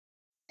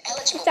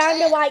eligible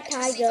Found a player white and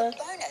receive tiger. a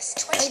bonus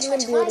I'm gonna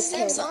build a 2021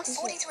 cave. Samsung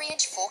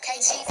 43-inch 4K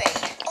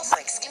TV. Offer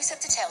exclusive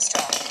to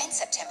Telstra in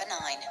September 9.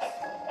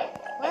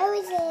 Where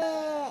is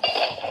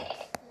it?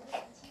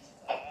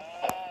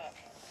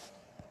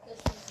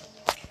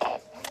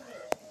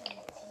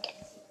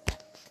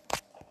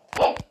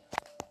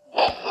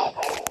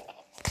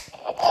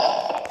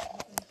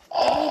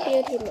 Let me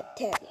build him at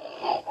 10.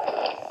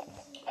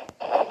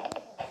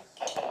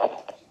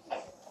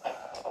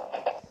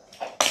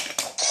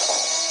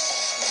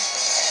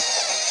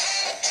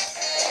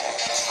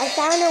 I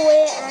found a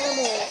rare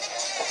animal.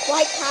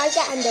 White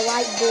tiger and the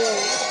white bull.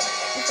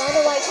 You found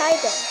a white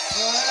tiger.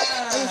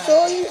 I'm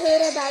sure you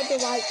heard about the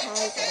white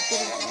tiger,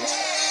 didn't you?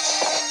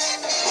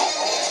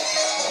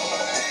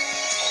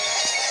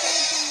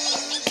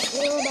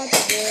 You know about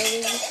the bull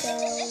you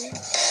found?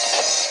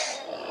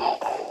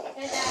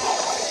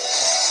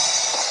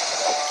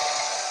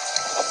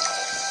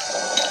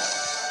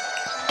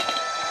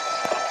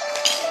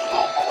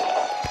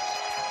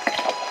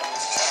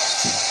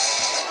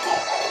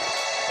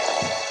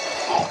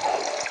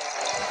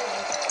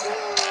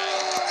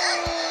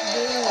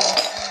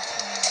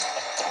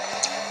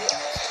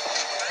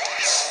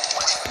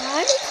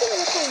 I just think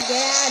I can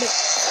get out of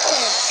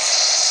here.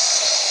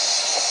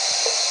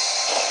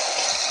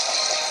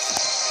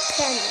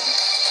 10.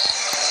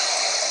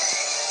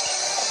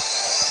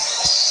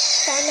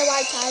 Found the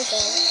white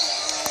tiger.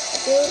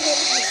 Build him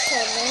to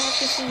 10. I have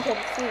to see him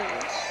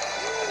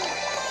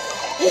soon.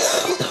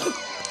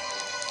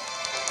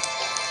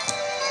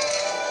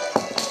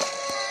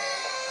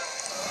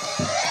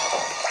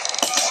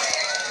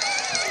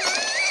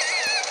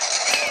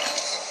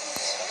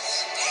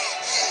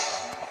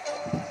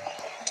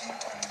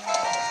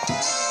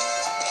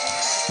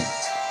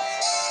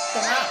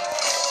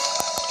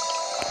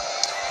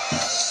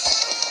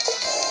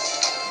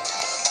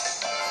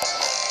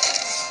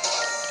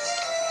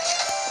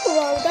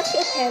 Well, that's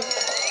your 10.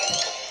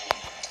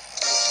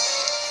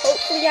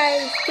 Hopefully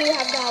I still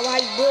have that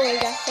white bull.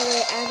 That's the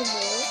rare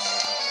animal.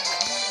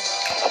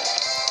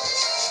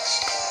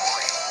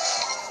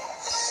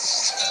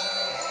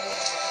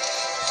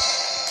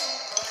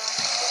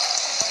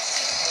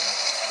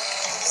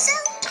 So,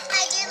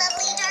 my dear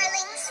lovely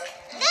darlings,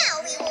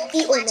 now we will be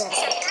Eat or watching not?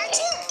 some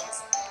cartoons.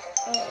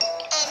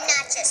 And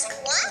not just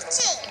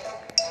watching.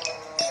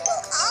 We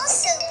will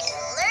also be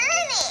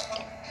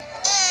learning.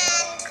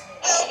 And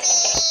we'll be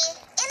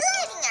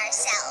enlightening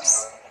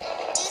ourselves.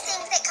 Do you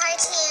think that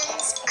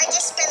cartoons are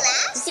just Is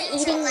relaxing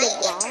he eating the light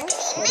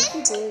grass? What is he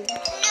entertainment? doing?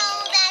 No,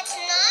 that's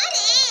not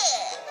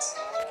it.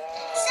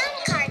 Some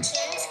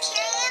cartoons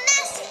carry a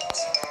message.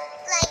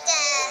 Like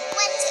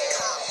what's it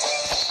called?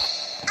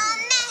 A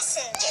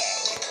messenger.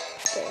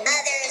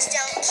 Others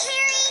don't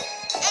carry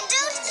and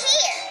don't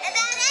care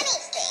about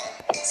anything.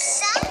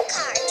 Some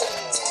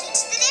cartoons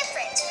teach the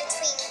difference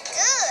between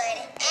good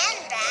and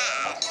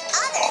bad.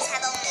 Others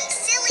have only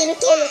silly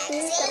Finish all the gags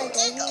things that I and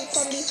gave you giggles.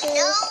 from before.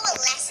 No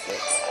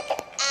lessons.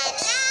 And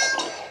now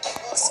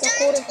we'll The start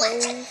quarter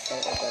watching. holes, so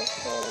it goes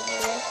forward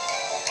more.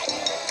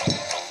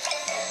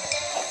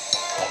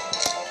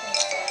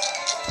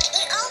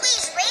 It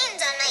always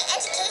rains on my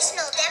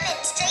educational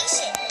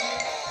demonstration.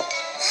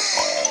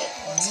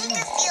 We'll take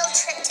a field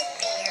trip to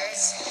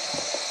Bears.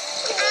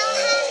 I'll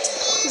have to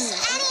use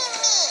any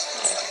means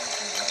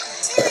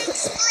to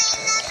explain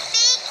the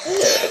big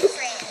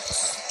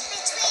difference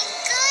between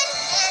good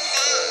and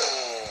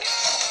bad.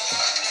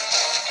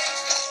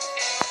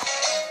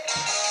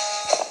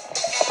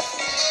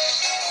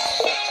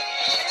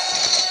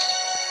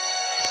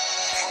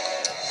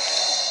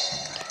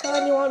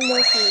 John, you want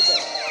more food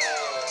though?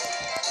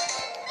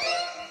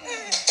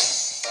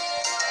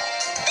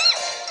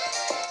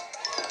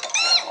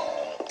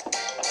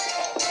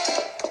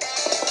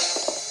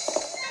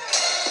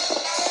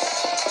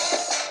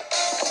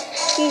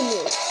 Excuse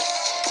me.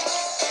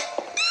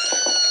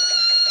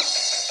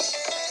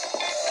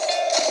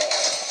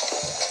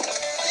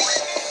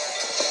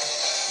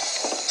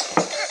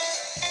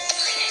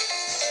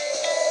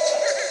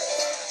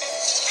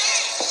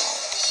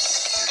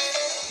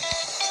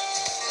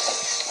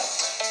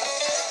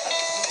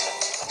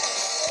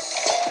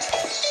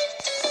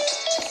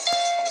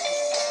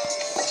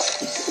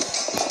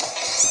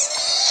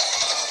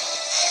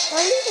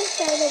 I need to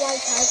find a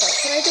white tiger.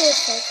 Can I do a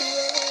selfie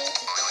with it?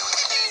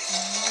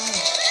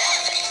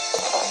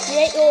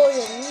 Create all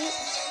your meat.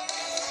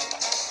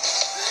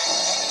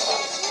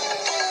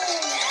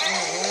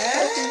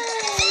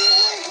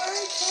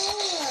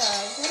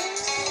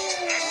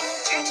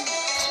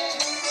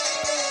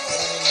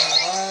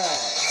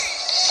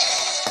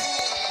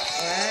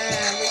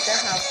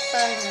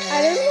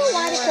 I don't know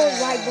why they call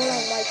white bull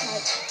and white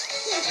tiger.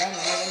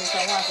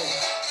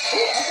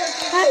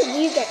 How did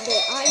you get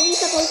there? Aren't you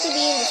supposed to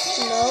be in the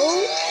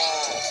snow?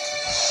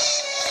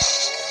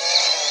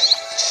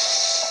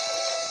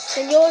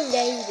 Then you're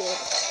lazy.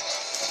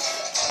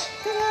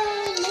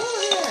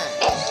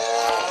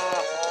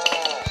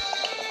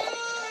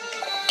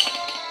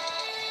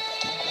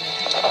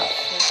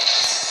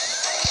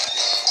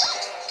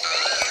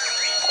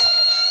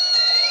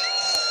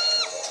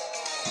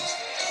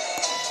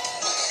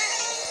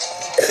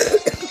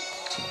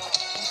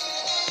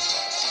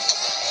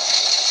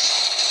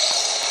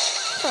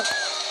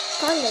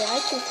 kinda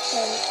like this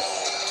pen.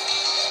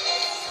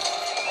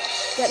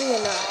 Get me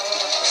or not.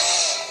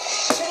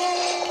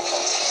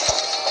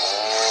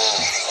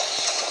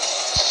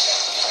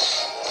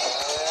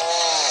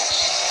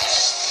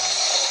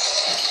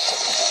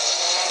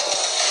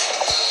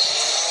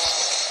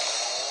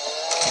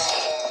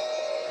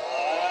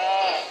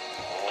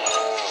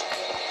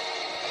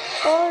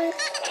 Forest.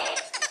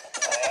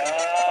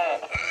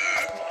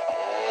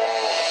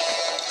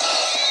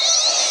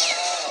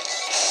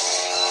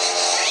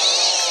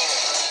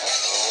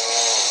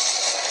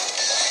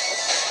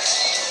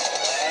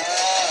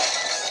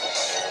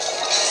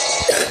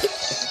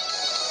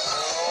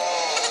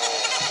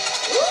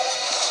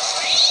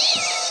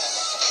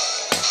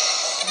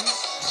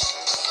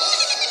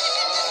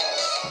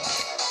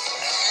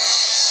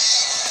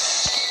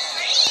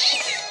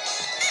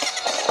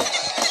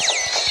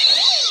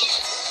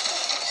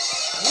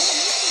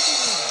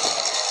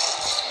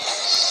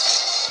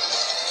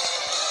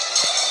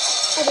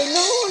 I did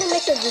not want to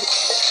make a video.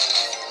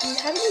 You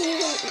haven't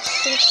even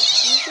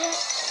finished the yet?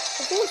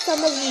 I think some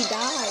of you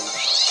died.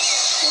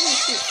 Let me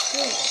see.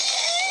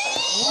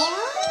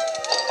 What?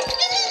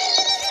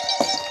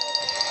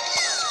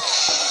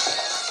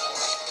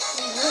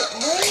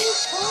 Where you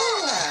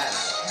from?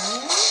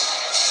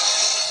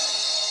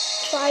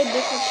 Try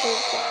different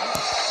places.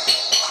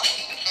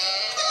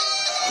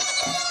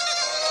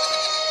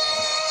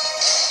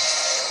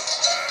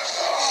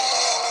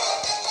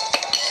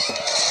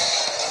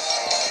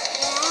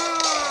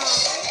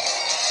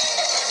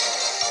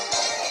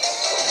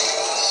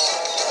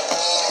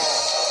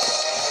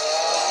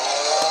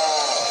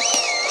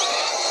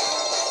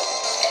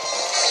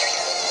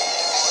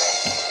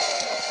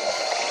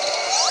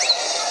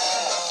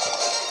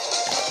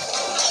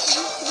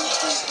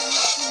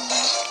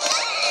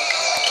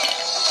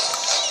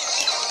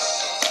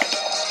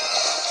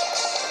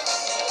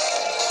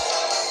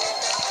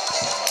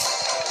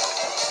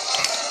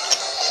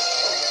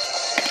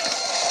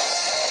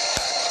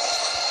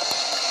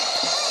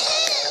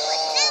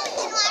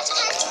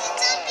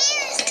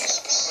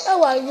 Oh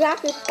well, you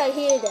have to stay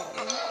here then.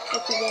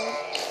 If you want.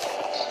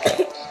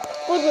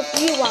 Good with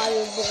you,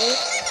 Wild Boy.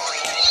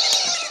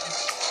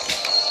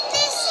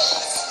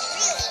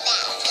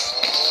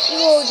 You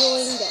all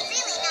doing that.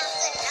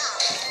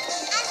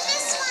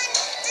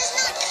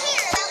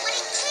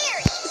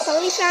 It's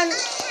only found.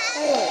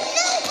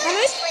 Can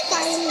I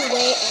find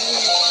way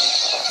anymore?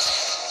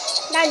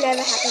 That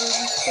never happened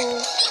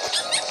before.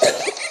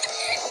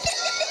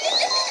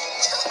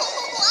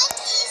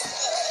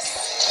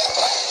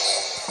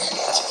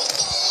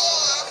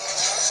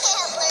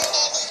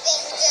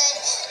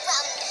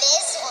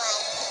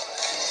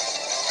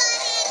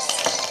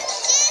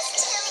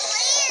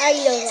 I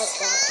don't like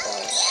that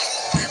one.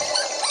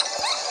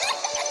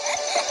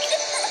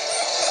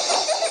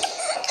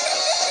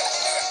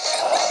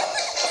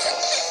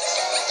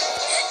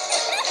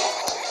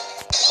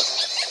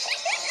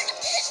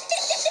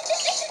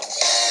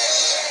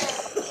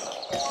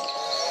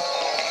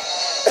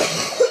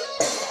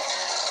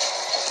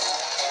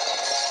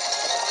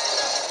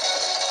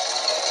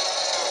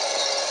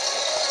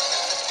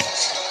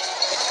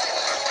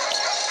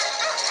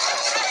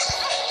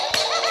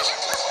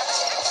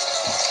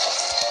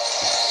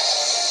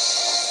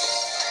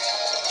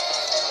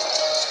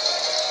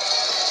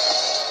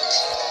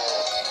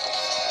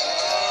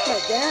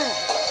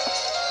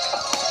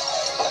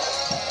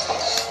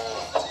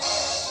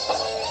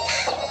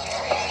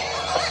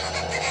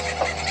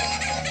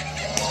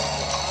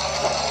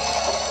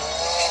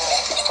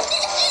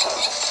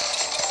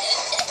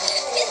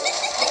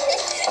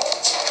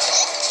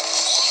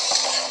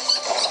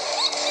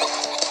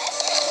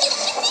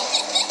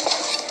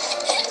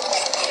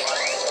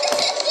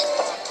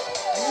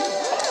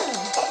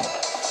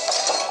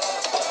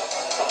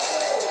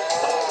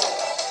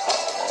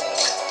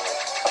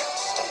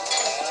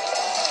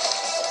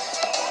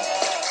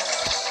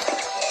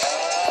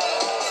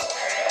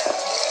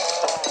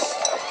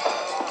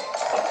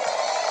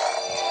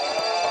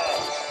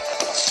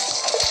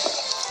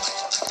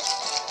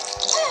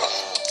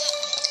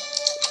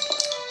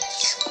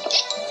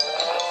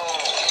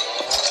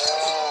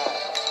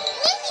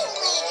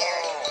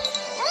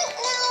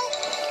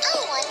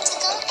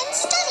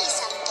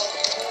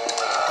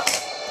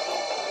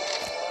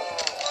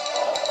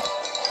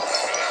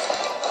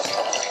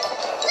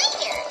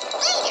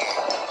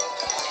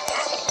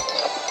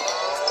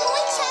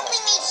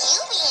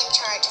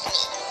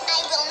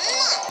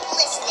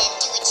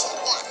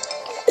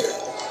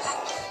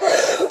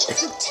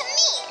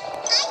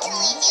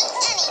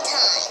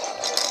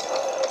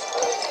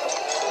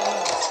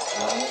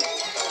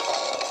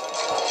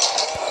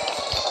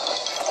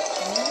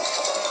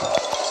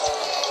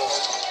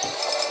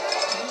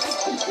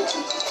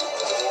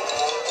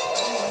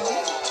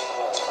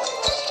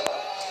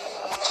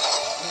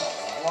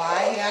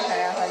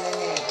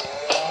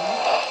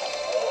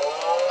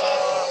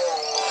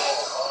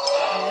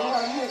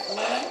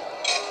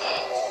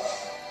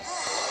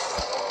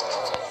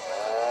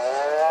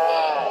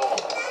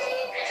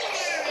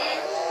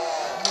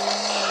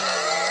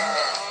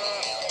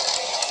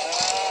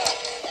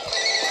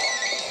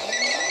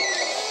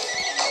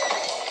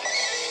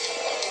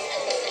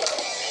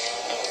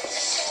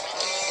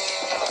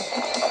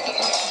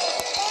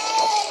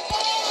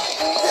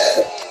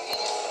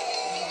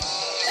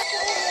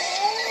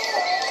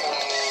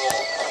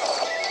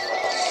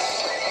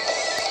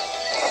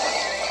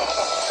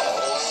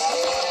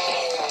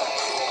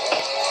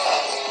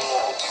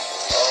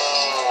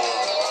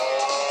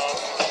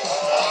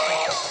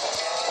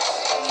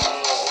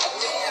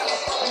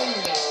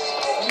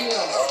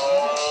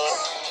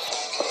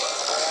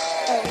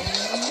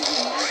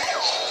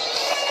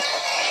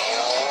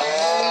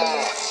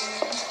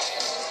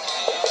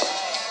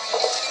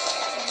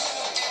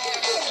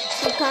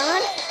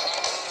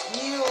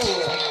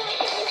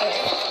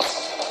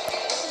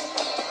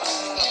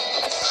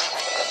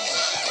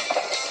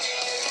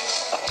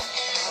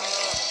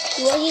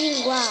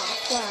 eating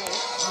grass. Why?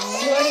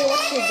 Learning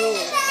what to do.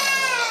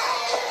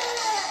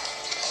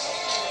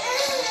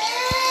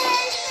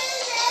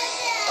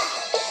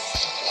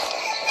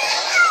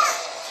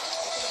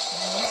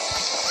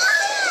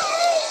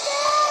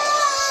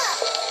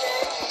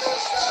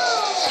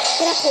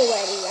 Get up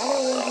already. I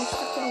don't want to be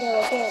sitting there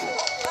again.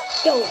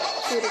 Go.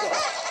 Do it again.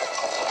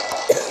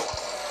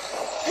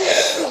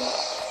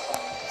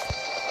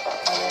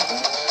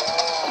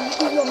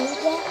 Did you want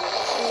meat yet?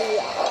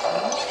 Yeah.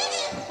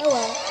 Oh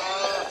well.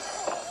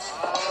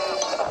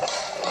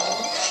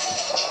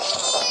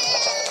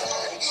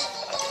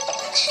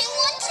 I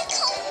want to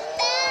come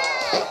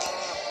back.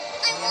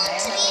 I want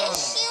to be a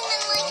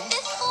human like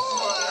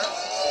before.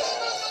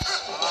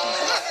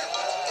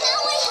 Now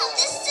I have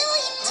this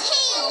silly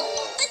tail,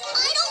 but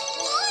I don't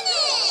want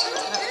it.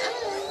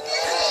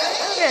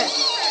 Yeah.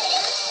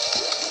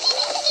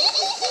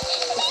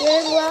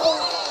 Doing well.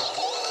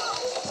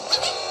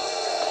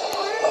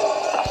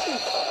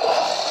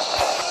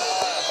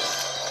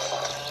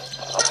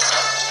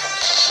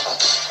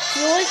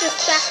 You're always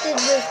distracted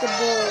with the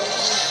ball.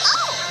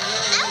 Oh,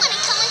 I want to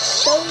come with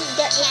you. Don't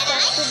get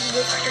distracted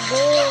with the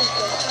ball.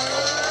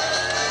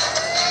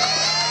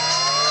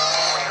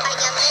 I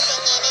am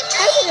living in a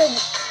How dream. did a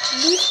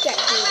leaf get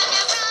here? Run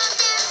around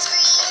and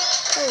scream.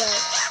 Oh well.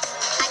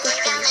 I can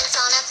balance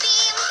on a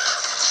beam,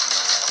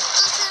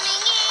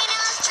 swimming in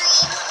a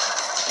stream.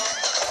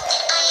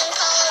 I am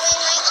following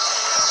my own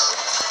rule.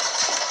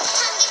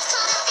 Time gets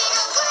caught up in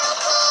a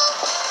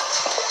whirlpool.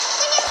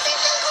 When you're free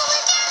from school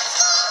against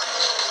school,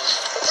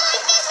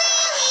 life is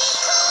really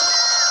cool.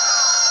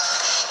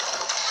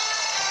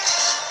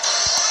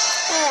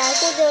 Hey, I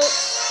could do.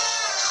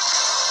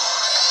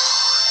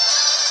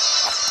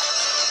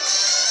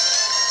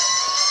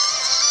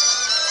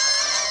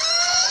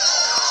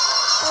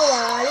 Oh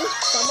well, at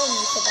least some of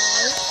you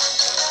survived.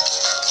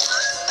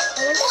 I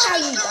wonder how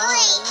you Great died.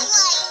 life.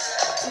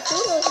 I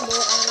thought there was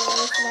more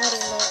animals, and I don't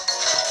know.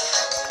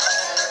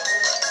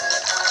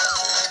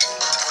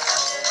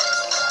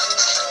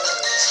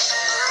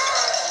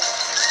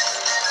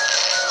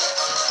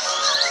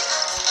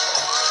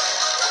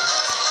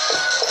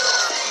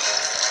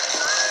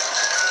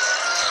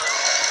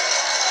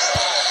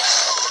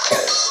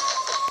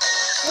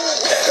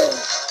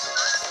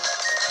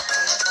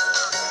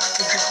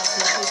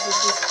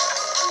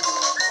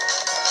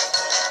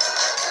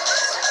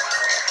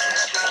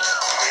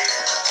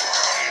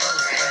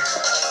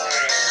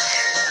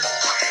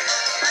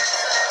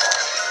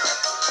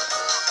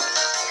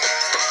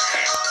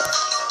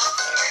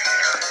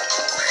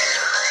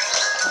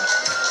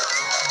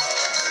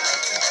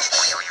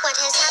 What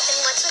has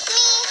happened? What's with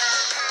me?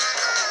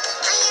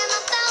 I am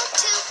about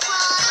to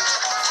cry.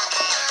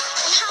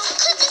 And how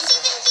could this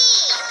even be?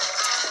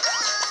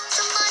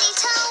 Somebody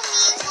tell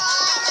me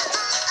why.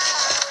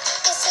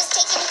 This has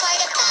taken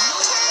quite a bad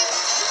turn.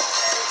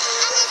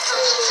 And it's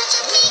causing such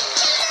a big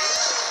turn.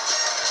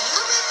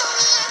 Oh, if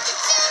only I could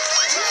soon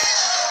return.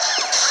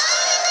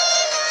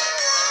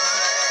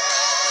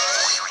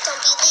 Don't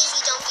be lazy,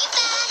 don't be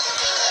bad.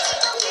 You'll be happy,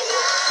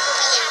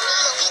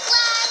 you'll be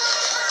glad.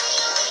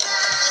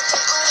 You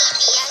can only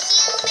be a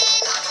human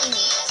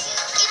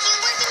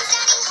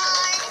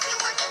if you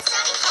work and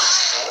study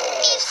hard.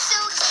 It's so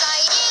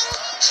exciting.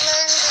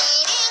 Learn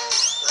reading,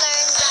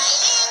 learn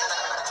writing.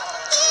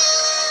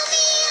 You'll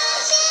be a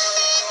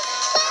human,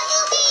 but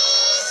you'll be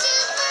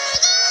super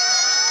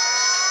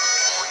good.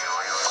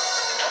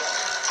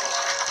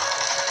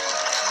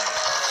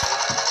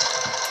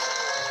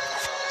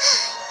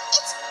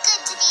 It's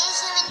good to be a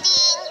human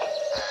being.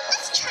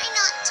 Let's try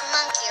not to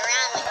monkey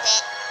around with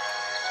it.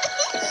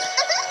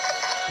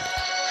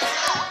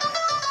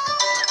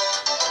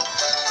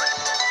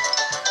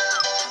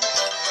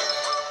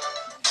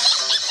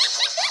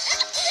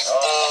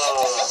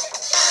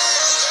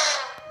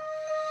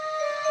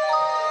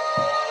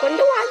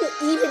 Wonder why you're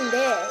even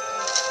there.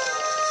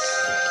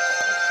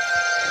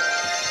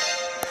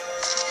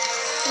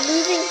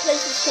 Moving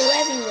places to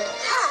everywhere.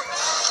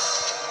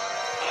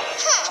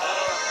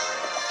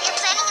 You're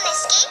planning an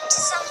escape to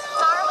some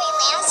faraway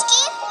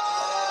landscape?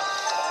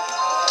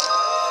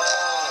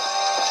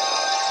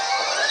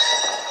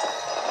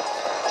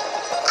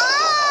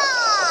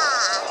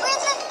 Ah, where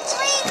the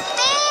three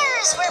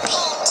bears were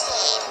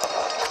painted.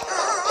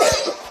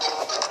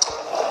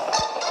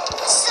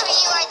 So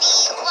you are the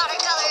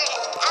watercolored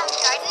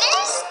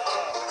avant-gardeners?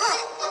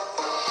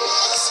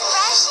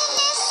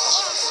 Expressionists,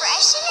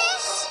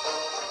 impressionists?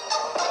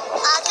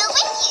 I'll go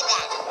with you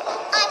then.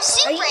 I'm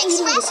super Are you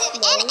eating this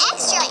expressive and now?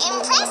 extra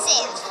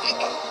impressive.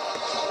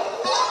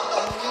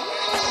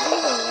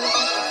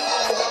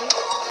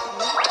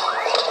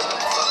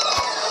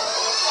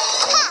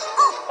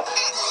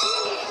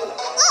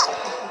 Look,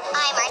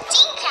 I'm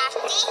Artine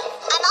Crafty.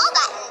 I'm all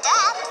buttoned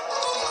up.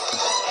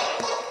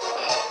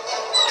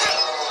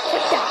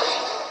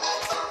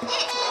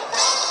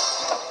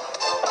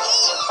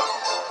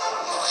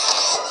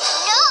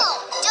 No,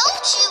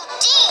 don't you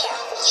dare.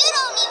 You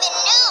don't even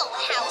know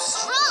how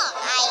strong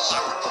I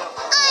am.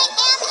 I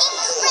am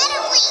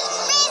incredibly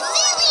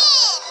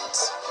resilient.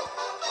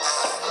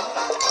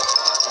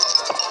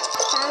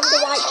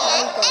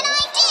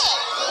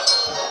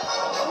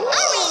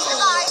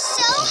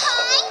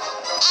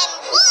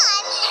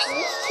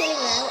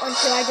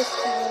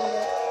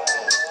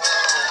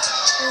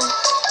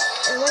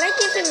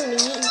 doesn't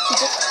eat, he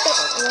just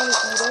doesn't want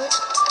to eat it.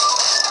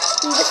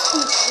 He just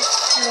eats it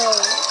slow.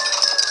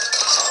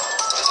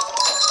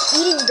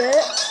 Eating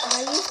dirt,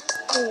 I used to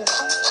good.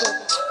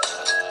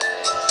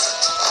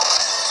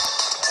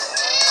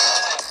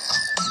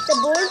 The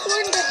boys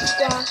were in the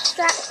grass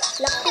trap.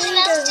 Luckily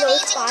there's no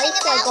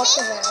spikes, so I got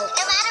them out.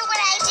 No matter what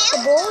I do,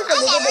 The ball is a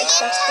I little never bit get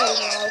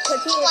frustrating tired. now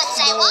because he is Once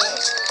I small.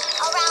 walked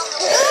around the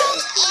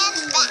world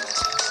and back.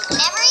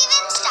 Never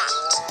even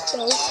stopped.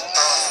 So,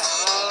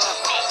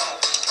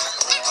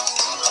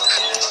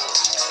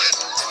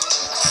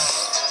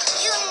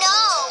 You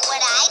know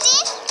what I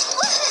did?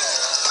 Woohoo!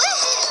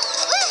 Woohoo!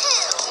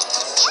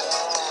 Woohoo! Yep.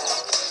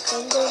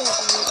 don't go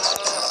that way.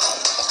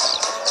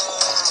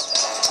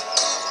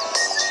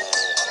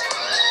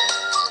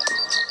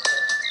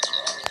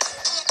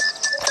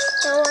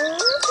 Now,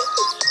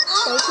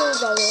 I'm going to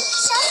go to it.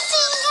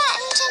 Something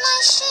got into my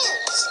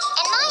shoes,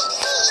 and my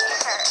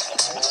feet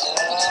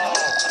hurt.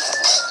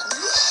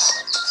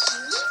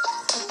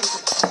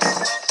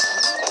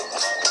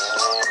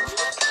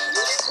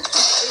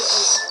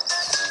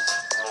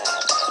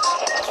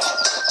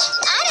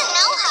 I don't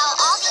know how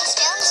all these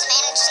stones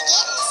managed to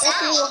get Let's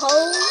inside. do a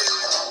hole.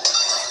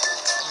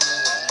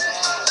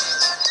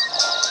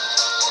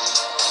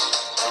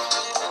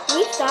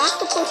 We are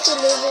supposed to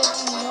live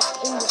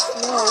in the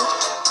snow.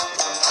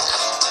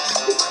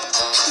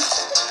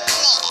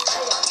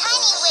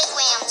 Tiny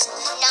wigwams,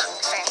 not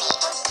for me.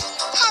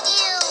 Have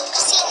you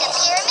seen the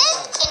pyramid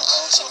in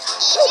ancient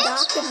So Egypt?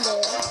 dark in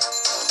there.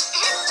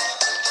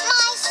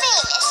 My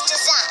famous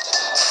design.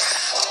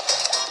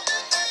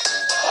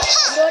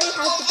 You already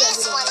have to get This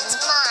rid of one's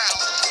that.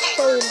 mine.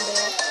 Go in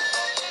there.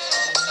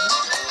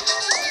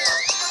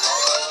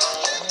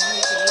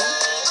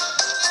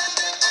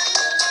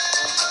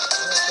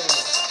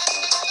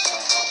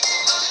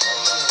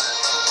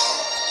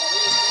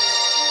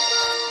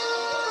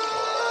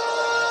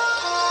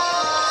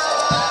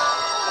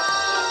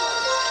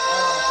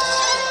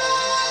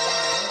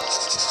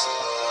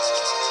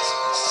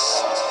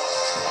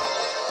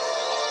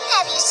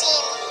 Have you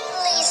seen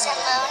Lisa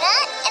Mona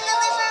in the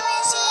Louvre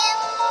Museum?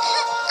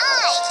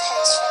 I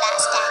posed for that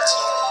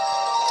statue.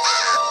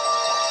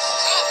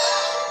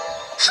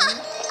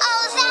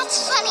 Oh,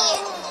 that's funny.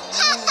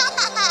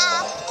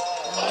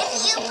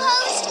 If you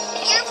posed,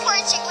 your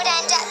portrait would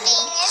end up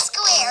being a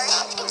square.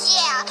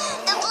 Yeah,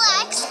 the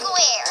black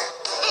square.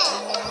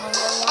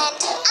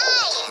 And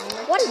I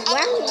am What is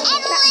wrong an with that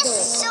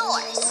endless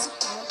door? source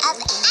of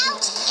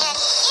out and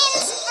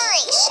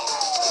inspiration.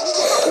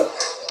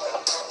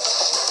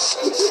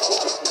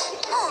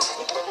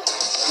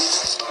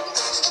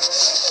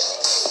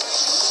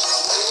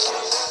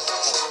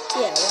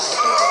 Yeah,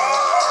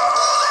 right.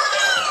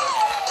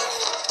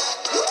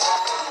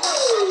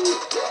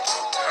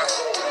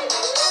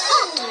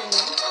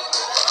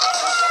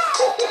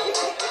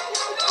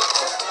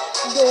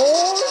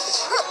 Doors.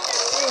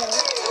 Yeah.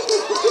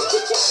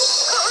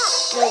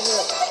 No,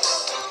 no.